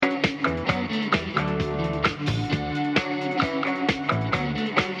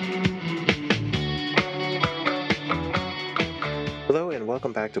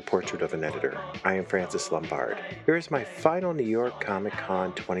back to Portrait of an Editor. I am Francis Lombard. Here is my final New York Comic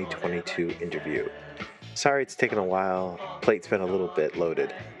Con 2022 interview. Sorry it's taken a while, plate's been a little bit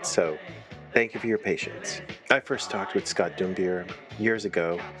loaded, so thank you for your patience. I first talked with Scott Dunbier years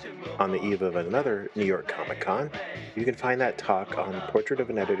ago on the eve of another New York Comic Con. You can find that talk on Portrait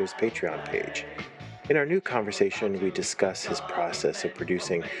of an Editor's Patreon page. In our new conversation, we discuss his process of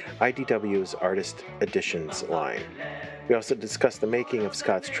producing IDW's Artist Editions line. We also discuss the making of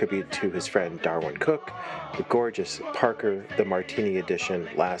Scott's tribute to his friend Darwyn Cooke, the gorgeous Parker the Martini edition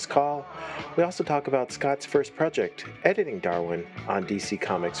Last Call. We also talk about Scott's first project, editing Darwyn on DC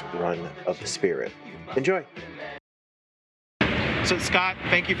Comics' Run of the Spirit. Enjoy! So Scott,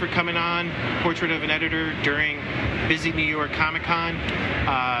 thank you for coming on Portrait of an Editor during busy New York Comic Con.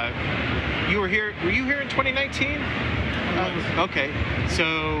 Were you here in 2019? Okay,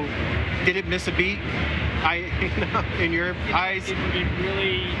 so did it miss a beat? In your eyes? It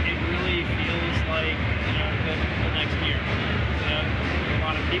really feels like the next year. A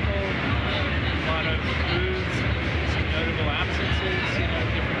lot of people, a lot of booths, some notable absences,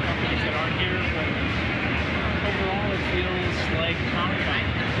 different companies that aren't here, but overall it feels like Comic-Con.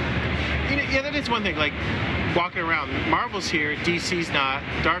 Yeah, that is one thing, like walking around. Marvel's here, DC's not,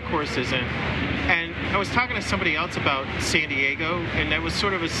 Dark Horse isn't. And I was talking to somebody else about San Diego, and that was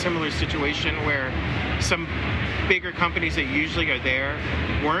sort of a similar situation where some bigger companies that usually are there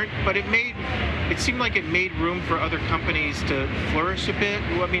weren't, but it seemed like it made room for other companies to flourish a bit.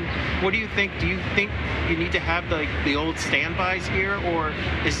 I mean, what do you think? Do you think you need to have the old standbys here, or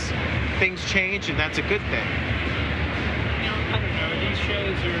is things change and that's a good thing? I don't know. These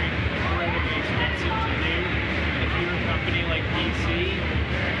shows are incredibly expensive to do. If you're a company like DC,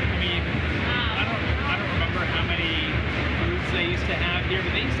 I don't remember how many booths they used to have here,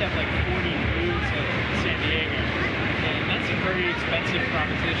 but they used to have like 40 booths at San Diego, and that's a very expensive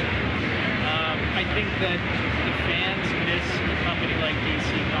proposition. I think that the fans miss a company like DC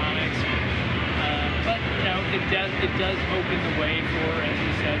Comics, but it does open the way for, as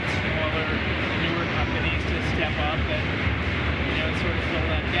you said, smaller, newer companies to step up and sort of fill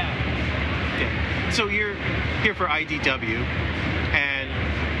that gap. Okay. So you're here for IDW, and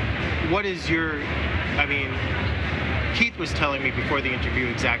what is your, Keith was telling me before the interview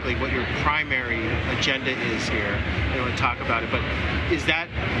exactly what your primary agenda is here. I don't want to talk about it, but is that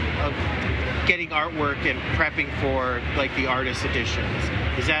getting artwork and prepping for the artist editions?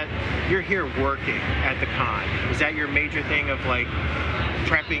 Is that you're here working at the con? Is that your major thing of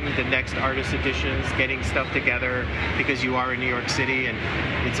prepping the next artist editions, getting stuff together because you are in New York City and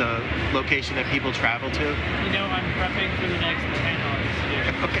it's a location that people travel to? I'm prepping for the next 10 artist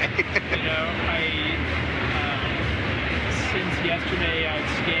editions. Okay. Since yesterday, I've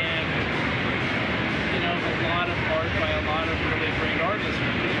scanned, a lot of art by a lot of really great artists,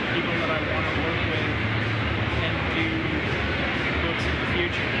 people that I want to work with and do books in the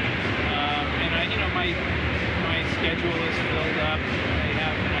future. My schedule is filled up. I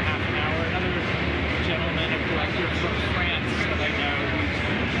have in a half an hour another gentleman, a collector from France that I know, who's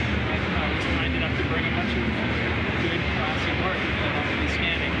was kind enough to bring a bunch of good classic art that I'll be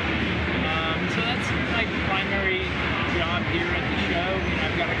scanning. So that's my primary job here at the show.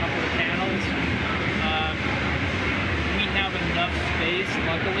 I've got a couple of panels. We have enough space,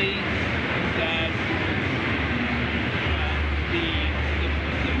 luckily, that the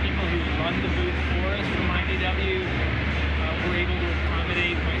people who run the booth for us from IDW were able to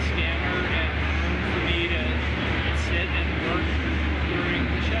accommodate my scanner and room for me to sit and work during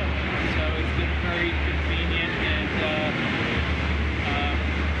the show. So it's been very convenient and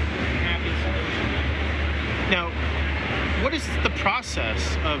happy solution. Now, what is the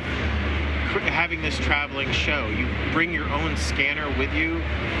process of having this traveling show? You bring your own scanner with you,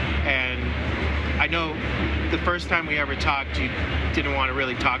 and I know the first time we ever talked, you didn't want to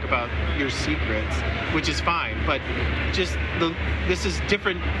really talk about your secrets, which is fine, but this is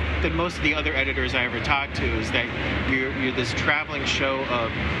different than most of the other editors I ever talked to, is that you're this traveling show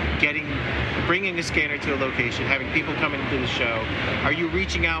of bringing a scanner to a location, having people come into the show. Are you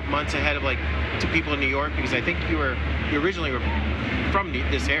reaching out months ahead of to people in New York? Because I think you originally were from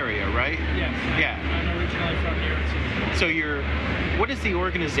this area, right? Yes. Yeah. I'm originally from New York City. So what is the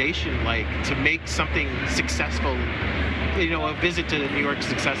organization like to make something successful, a visit to New York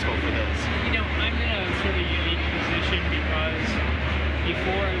successful for this? I'm in a sort of unique position because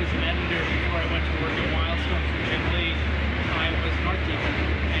before I was an editor, before I went to work at Wildstorm for Jim Lee, I was an art dealer,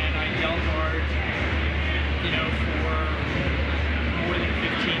 and I dealt art, for more than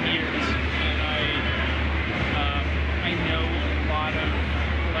 15 years, and I know a lot of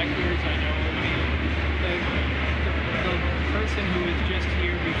collectors. I know the person who was just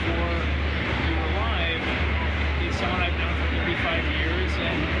here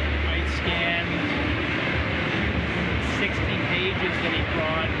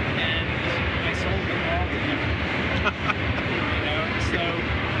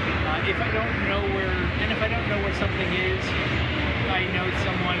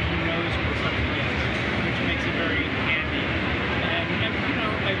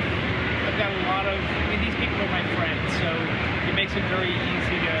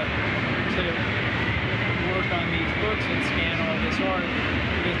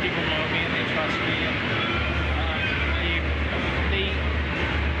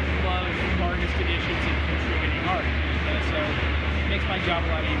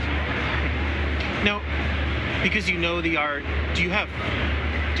because you know the art, do you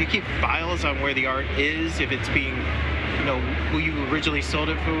keep files on where the art is, if it's being, who you originally sold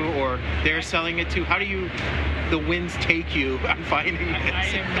it for, or they're selling it to? How do the winds take you on finding this? I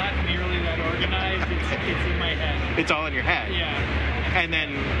am not nearly that organized. It's in my head. It's all in your head. Yeah. And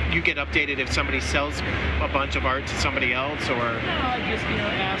then you get updated if somebody sells a bunch of art to somebody else, or? No, I just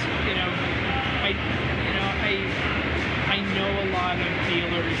ask. I know a lot of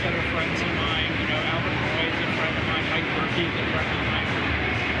dealers that are friends of mine. Albert Roy is a friend of mine. Mike Berkey is a friend of mine.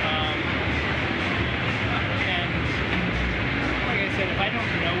 And like I said, if I don't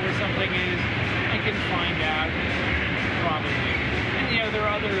know where something is, I can find out probably. And there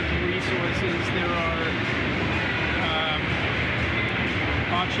are other resources. There are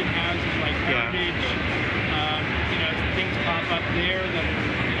auction houses like Heritage. Things pop up there that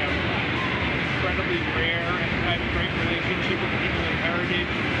are incredibly rare, and I have a great relationship with the people at Heritage.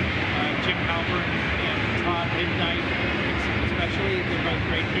 Jim Halpern and Todd Midnight, especially. They're both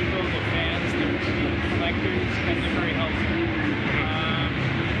great people. They're fans. They're collectors, and they're very helpful.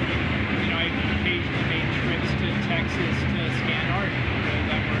 I've occasionally made trips to Texas to scan art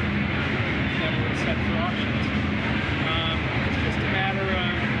that were set for auctions. It's just a matter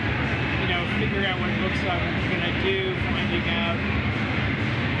of figuring out what books I'm going to do, finding out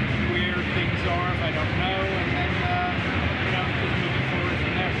where things are if I don't know, and then just moving forward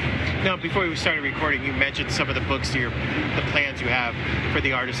from there. Now, before we started recording, you mentioned some of the books, the plans you have for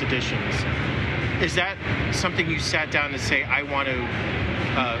the artist editions. Is that something you sat down to say, I want to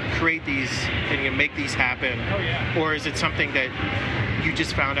create these and make these happen? Oh, yeah. Or is it something that you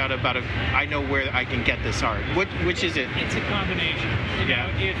just found out about I know where I can get this art? Which is it? It's a combination.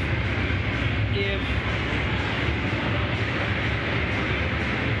 If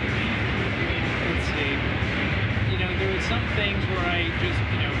let's see, there are some things where I just,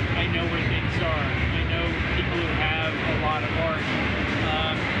 I know where things are. I know people who have a lot of art,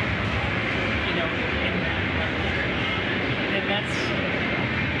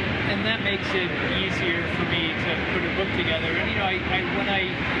 and that makes it easier for me to put a book together. And when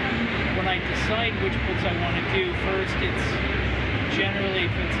I decide which books I want to do, first it's generally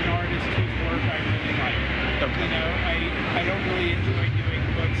if it's an artist whose work I really like. Okay. I don't really enjoy doing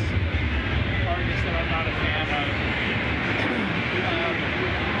books, artists that I'm not a fan of.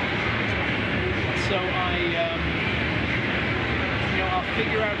 So I'll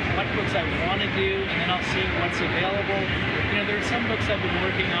figure out what books I want to do, and then I'll see what's available. There are some books I've been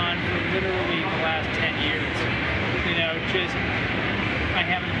working on for literally the last 10 years. Just I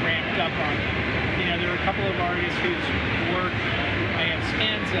haven't ramped up on them. There are a couple of artists whose work I have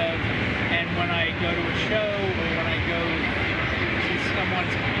scans of, and when I go to a show or when I go to see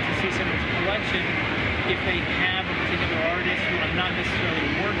someone's collection, if they have a particular artist who I'm not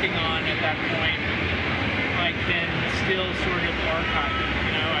necessarily working on at that point, I can still sort of archive it.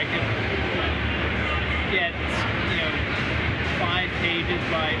 I can get 5 pages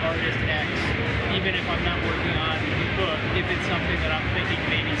by artist X, even if I'm not working on the book, if it's something that I'm thinking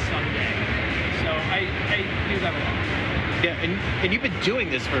maybe someday. So I do that a lot. Yeah, and you've been doing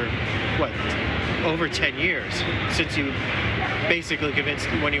this for, over 10 years, since you basically convinced,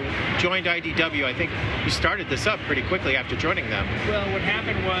 when you joined IDW, I think you started this up pretty quickly after joining them. Well, what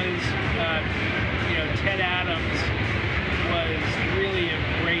happened was, Ted Adams was really a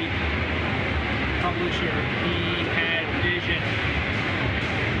great publisher. He had vision,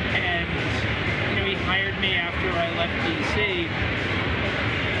 and he hired me after I left DC,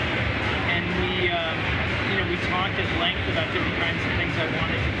 and we talked at length about different kinds of things I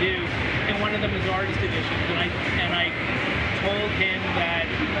wanted to do, and one of them was artist editions, and I told him that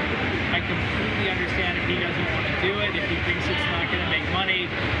I completely understand if he doesn't want to do it, if he thinks it's not going to make money,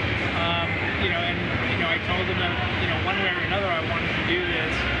 I told him that one way or another I wanted to do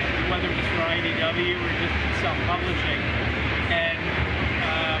this, whether it was for IDW or just self-publishing, and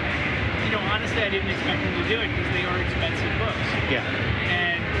honestly I didn't expect him to do it because they are expensive books. Yeah.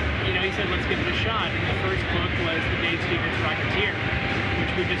 And he said, let's give it a shot. And the first book was The Dave Stevens Rocketeer,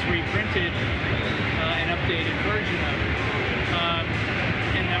 which we just reprinted an updated version of.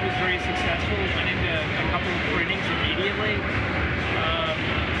 And that was very successful. It went into a couple of printings immediately.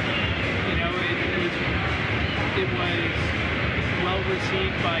 It was well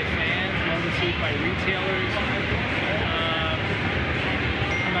received by fans, well received by retailers.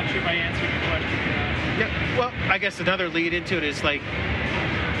 I'm not sure if I answered your question or not. Yeah, well, I guess another lead into it is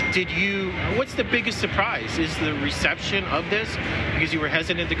what's the biggest surprise? Is the reception of this? Because you were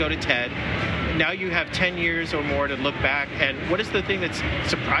hesitant to go to TED. Now you have 10 years or more to look back, and what is the thing that's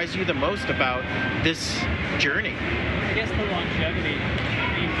surprised you the most about this journey? I guess the longevity.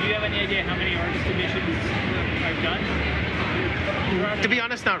 Do you have any idea how many artist editions I've done? To be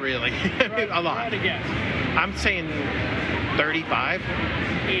honest, not really. A lot. Try to guess. I'm saying 35?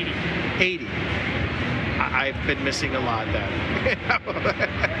 80. 80. I've been missing a lot then.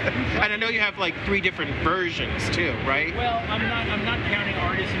 And I know you have like 3 different versions too, right? Well, I'm not counting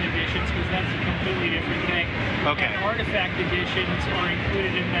artisan editions because that's a completely different thing. Okay. And artifact editions are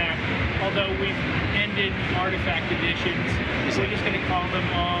included in that. Although we've ended artifact editions, we're just going to call them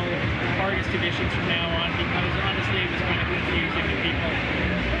all artist editions from now on because honestly it was kind of confusing to people,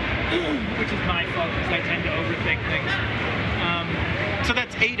 which is my fault because I tend to overthink things. So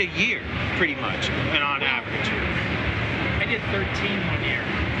that's 8 a year, pretty much, and on average. I did 13 one year.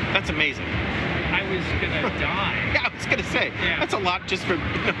 That's amazing. I was gonna die. Yeah, I was gonna say, Yeah. that's a lot just for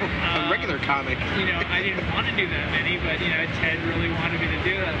a regular comic. I didn't want to do that many, but Ted really wanted me to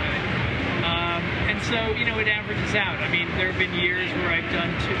do that many. And so, it averages out. I mean, there have been years where I've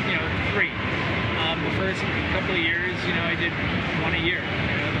done 3. The first couple of years, I did 1 a year.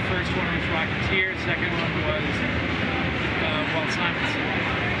 The first one was Rocketeer, second one was Walt Simonson.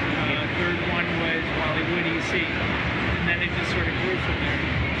 Third one was Hollywood EC. And then it just sort of grew from there.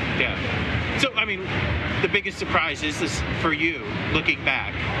 Yeah. So, I mean, the biggest surprise is this for you, looking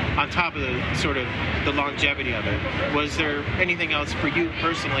back, on top of the sort of the longevity of it. Was there anything else for you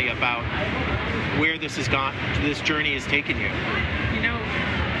personally about where this has gone, this journey has taken you?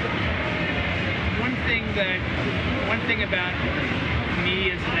 One thing about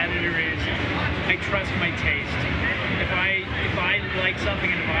me as an editor is I trust my taste. If I like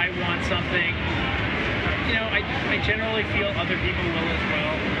something and if I want something, I generally feel other people will as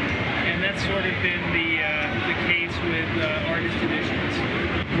well. And that's sort of been the case with artist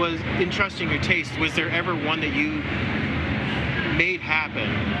editions. Was in trusting your taste, was there ever one that you made happen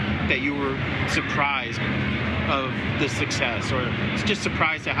that you were surprised of the success, or just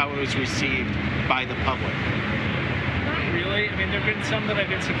surprised at how it was received by the public? Not really. I mean, there have been some that I've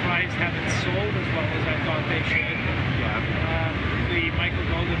been surprised haven't sold as well as I thought they should. Yeah. The Michael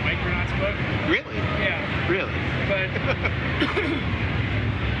Golden Micronauts book. Really? Yeah. Really? But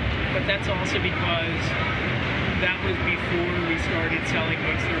but that's also because that was before we started selling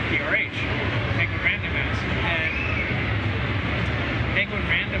books through PRH, Penguin Random House. And Penguin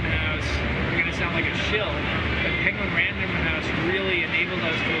Random House, we're going to sound like a shill, but Penguin Random House really enabled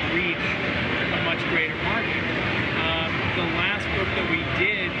us to reach a much greater market. The last book that we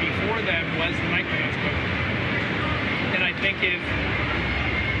did before that was the Micronauts book. And I think if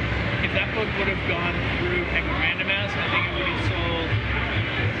that book would have gone through Penguin Random House, I think it would have sold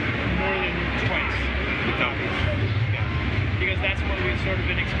more than twice the copies. Yeah. Because that's what we've sort of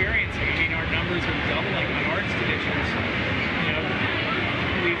been experiencing. I mean, our numbers are doubling on artist editions.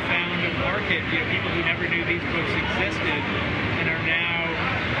 We found a market, people who never knew these books existed and are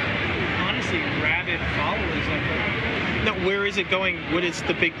now, honestly, rabid followers of them. Now, where is it going? What is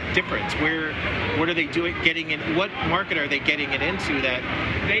the big difference? What are they doing? Getting in? What market are they getting it into? That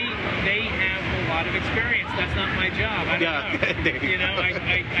they have a lot of experience. That's not my job. I don't know.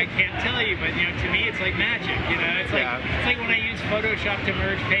 I can't tell you, but to me, it's like magic. It's like when I use Photoshop to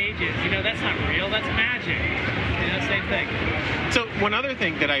merge pages. That's not real. That's magic. Same thing. So one other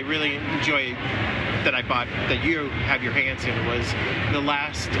thing that I really enjoy that I bought that you have your hands in was the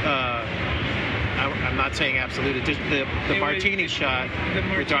last. I'm not saying absolute edition. The Martini shot. The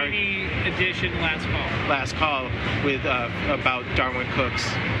Martini edition last call with about Darwyn Cooke's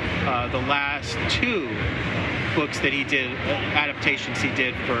the last 2 books that he did, adaptations he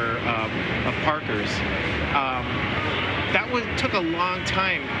did for of Parker's. That took a long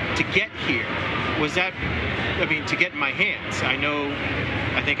time to get here. Was that? I mean, to get in my hands.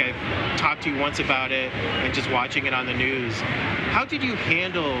 I think I've talked to you once about it and just watching it on the news. How did you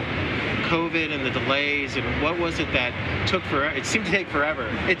handle COVID and the delays, and what was it that took forever? It seemed to take forever.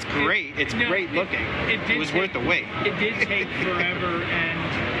 It's great. It's great looking. It was worth the wait. It did take forever, and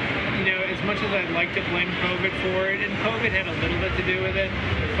as much as I'd like to blame COVID for it, and COVID had a little bit to do with it,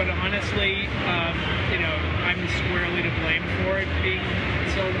 but honestly, I'm squarely to blame for it being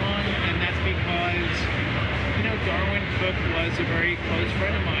so long, and that's because Darwyn Cooke was a very close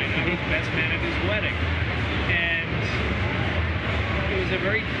friend of mine. I was best man at his wedding, and it was a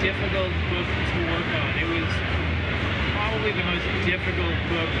very difficult book to work on. It was probably the most difficult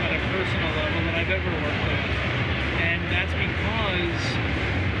book on a personal level that I've ever worked on, and that's because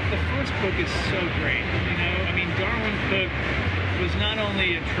the first book is so great. I mean, Darwyn Cooke was not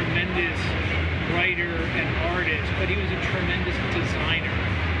only a tremendous writer and artist, but he was a tremendous designer.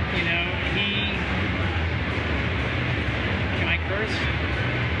 Can I curse?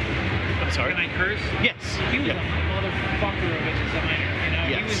 I'm sorry? Can I curse? Yes. He was a motherfucker of a designer.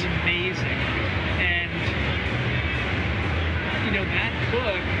 Yes. was amazing. And, you know, that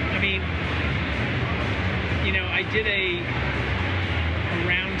book, I mean, you know, I did a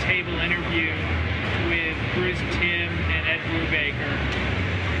roundtable interview with Bruce Timm and Ed Brubaker.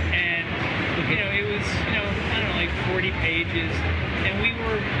 And, you know, it was, you know, I don't know, like 40 pages. And we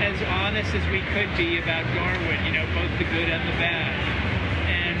were as honest as we could be about Darwin, you know, both the good and the bad.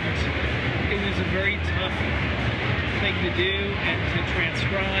 And it was a very tough thing to do, and to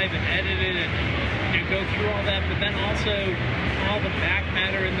transcribe and edit it and, you know, go through all that. But then also all the back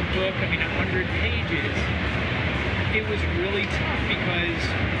matter in the book, I mean, 100 pages. It was really tough because,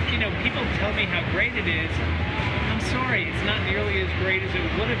 you know, people tell me how great it is. I'm sorry, it's not nearly as great as it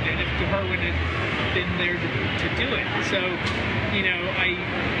would have been if Darwin had been there to do it. So, you know,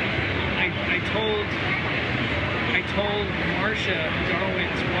 I told Marcia,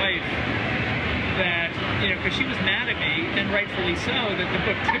 Darwin's wife, that, you know, because she was mad at me, and rightfully so, that the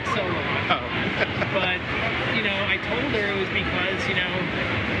book took so long. Oh. But, you know, I told her it was because, you know,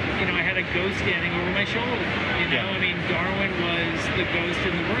 I had a ghost standing over my shoulder. You know, I mean, Darwin was the ghost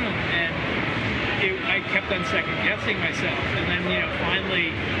in the room, and I kept on second guessing myself. And then, you know,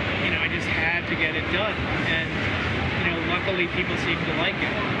 finally, you know, I just had to get it done. And, you know, luckily people seem to like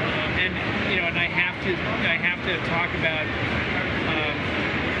it. And, you know, and I have to talk about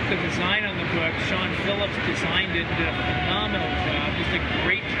the design on the book. Sean Phillips designed it, did a phenomenal job, just a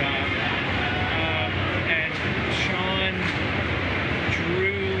great job. And Sean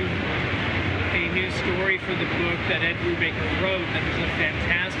drew a new story for the book that Ed Brubaker wrote, that was a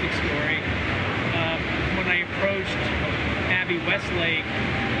fantastic story. When I approached Abby Westlake,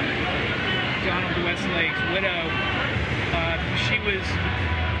 Donald Westlake's widow, she was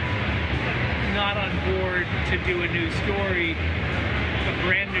not on board to do a new story, a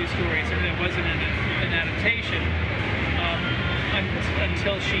brand new story, something that wasn't an adaptation,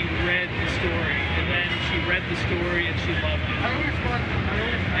 until she read the story. And then she read the story and she loved it.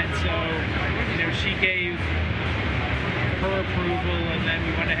 And so, you know, she gave her approval, and then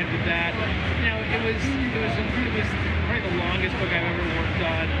we went ahead with that. You know, it was probably the longest book I've ever worked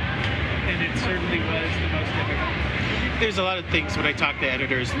on, and it certainly was the most difficult. There's a lot of things when I talk to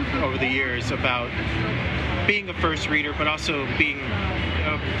editors over the years about being a first reader, but also being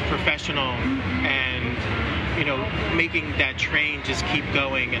a professional and, you know, making that train just keep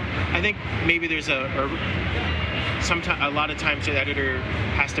going. And I think maybe there's a lot of times the editor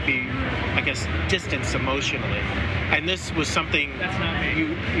has to be, I guess, distanced emotionally. And this was something that's not me.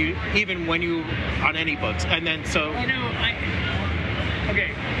 You even when you on any books, and then so you know,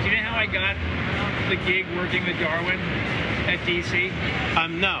 okay. Do you know how I got the gig working with Darwin at DC?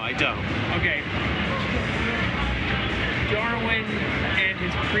 No, I don't. Okay. Darwin and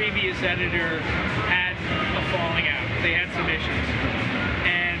his previous editor had a falling out. They had some issues.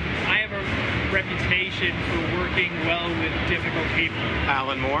 And I have a reputation for working well with difficult people.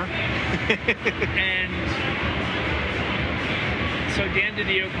 Alan Moore? And so Dan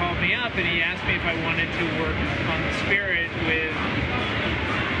DiDio called me up and he asked me if I wanted to work on The Spirit with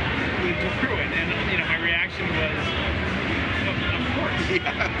Druid. And, you know, my reaction was, of course.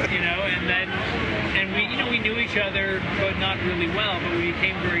 Yeah. You know, and we, you know, we knew each other, but not really well, but we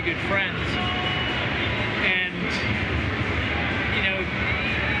became very good friends. And, you know,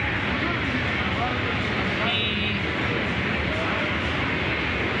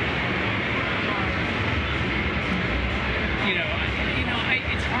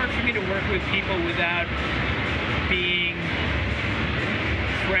 it's hard for me to work with people without being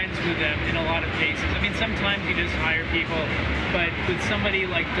friends with them in a lot of cases. I mean, sometimes you just hire people, but with somebody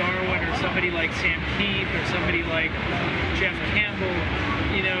like Darwin or somebody like Sam Keith or somebody like Jeff Campbell,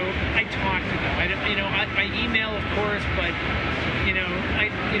 you know, I talk to them. I email, of course, but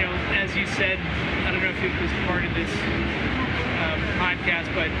as you said, I don't know if it was part of this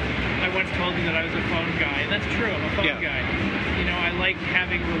podcast, but I once told you that I was a phone guy, and that's true. I'm a phone guy. You know, I like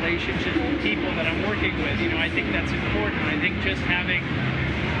having relationships with people that I'm working with. You know, I think that's important. I think just having,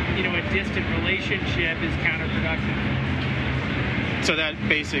 you know, a distant relationship is counterproductive. So that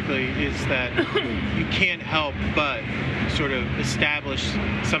basically is that you can't help but sort of establish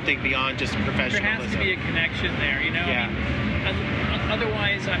something beyond just professionalism. There has to be a connection there, you know? Yeah. I mean,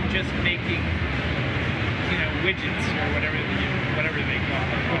 otherwise, I'm just making, you know, widgets or whatever they call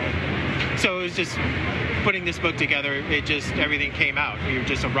it. So it was just putting this book together, everything came out. You were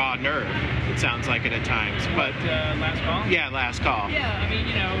just a raw nerve, it sounds like it at times. But Last Call? Yeah, Last Call. Yeah, I mean,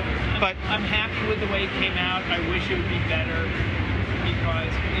 you know, I'm happy with the way it came out. I wish it would be better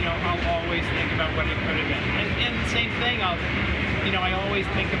because, you know, I'll always always think about what it could have been. And same thing, I always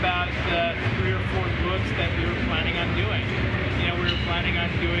think about the 3 or 4 books that we were planning on doing. We were planning on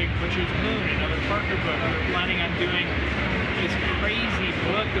doing Butcher's Moon, another Parker book. We were planning on doing this crazy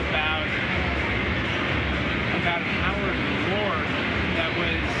book about Howard Lore that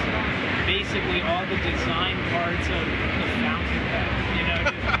was basically all the design parts of the fountainhead.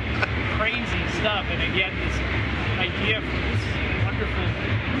 Just crazy stuff. And again, this idea for this wonderful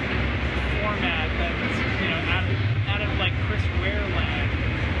format that was, out of like Chris Ware land.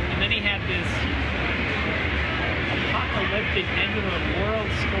 And then he had this apocalyptic end of the world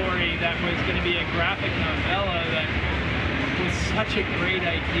story that was going to be a graphic novella that was such a great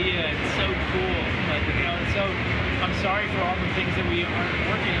idea. It's so cool. But, so I'm sorry for all the things that we aren't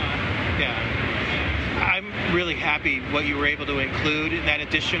working on. Yeah. I'm really happy what you were able to include in that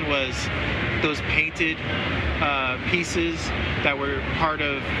edition was those painted pieces that were part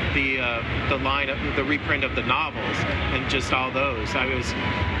of the line of the reprint of the novels, and just all those. I was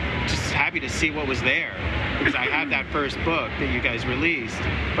just happy to see what was there, because I had that first book that you guys released,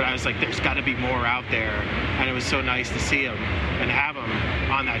 but I was like, there's got to be more out there, and it was so nice to see them and have them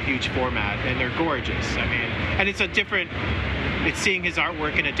on that huge format, and they're gorgeous. I mean, and it's seeing his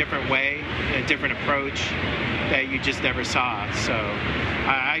artwork in a different way, in a different approach that you just never saw. So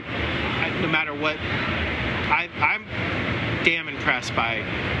I no matter what, I'm damn impressed by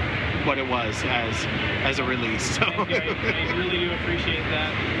what it was as a release. So. Thank you. I really do appreciate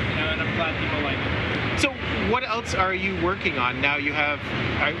that, and I'm glad people like it. So what else are you working on now? You have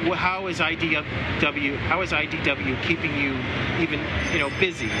how is IDW keeping you even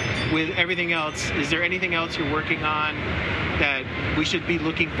busy with everything else? Is there anything else you're working on that we should be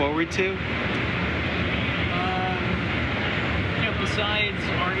looking forward to? Besides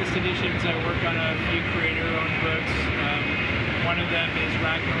Artist Editions, I work on a few creator-owned books. One of them is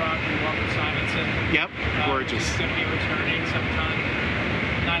Ragnarok with Walter Simonson. Yep, gorgeous. He's going to be returning sometime.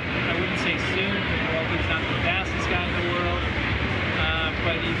 I wouldn't say soon, because Walter's not the fastest guy in the world,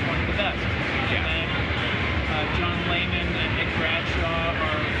 but he's one of the best. Yeah. And then John Layman and Nick Bradshaw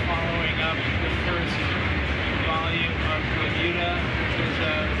are following up the first volume of Bermuda, which is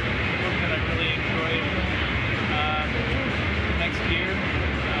a book that I really enjoyed. Next year,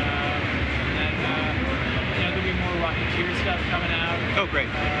 and then there'll be more Rocketeer stuff coming out. Oh, great!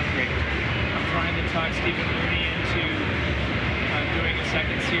 Great. I'm trying to talk Stephen Mooney into doing a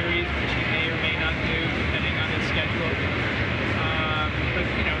second series, which he may or may not do, depending on his schedule. But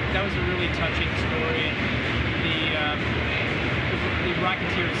that was a really touching story, and the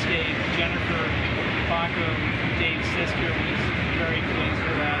Rocketeer estate, Jennifer Baco, Dave's sister, was very pleased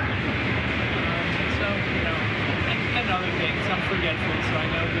with that. So and other things. I'm forgetful, so I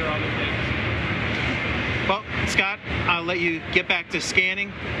know there are other things. Well, Scott, I'll let you get back to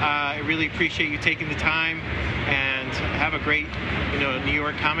scanning. I really appreciate you taking the time, and have a great, New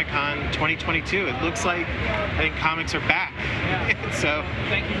York Comic Con 2022. It looks like, I think comics are back. Yeah. So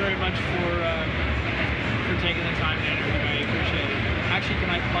thank you very much for taking the time to interview me. I appreciate it. Actually, can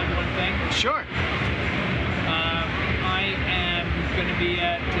I plug one thing? Sure. I am going to be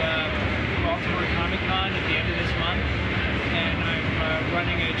at Baltimore Comic Con at the end of this month, and I'm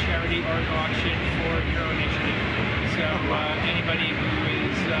running a charity art auction for Hero Initiative. So anybody who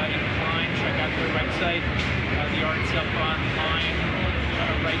is inclined, check out their website. The art's up online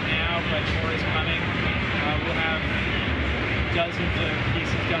right now, but more is coming. We'll have dozens of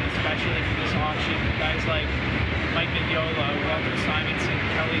pieces done especially for this auction. Guys like Mike Mignola, Walter Simonson,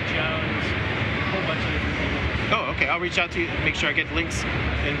 Kelly Jones, a whole bunch of different people. Oh, okay. I'll reach out to you, make sure I get links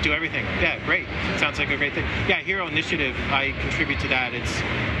and do everything. Yeah, great. Sounds like a great thing. Yeah, Hero Initiative, I contribute to that.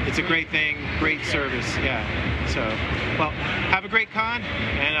 It's a great thing, great service. Yeah. So, well, have a great con,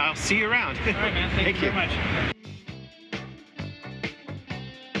 and I'll see you around. All right, man. Thank you very much.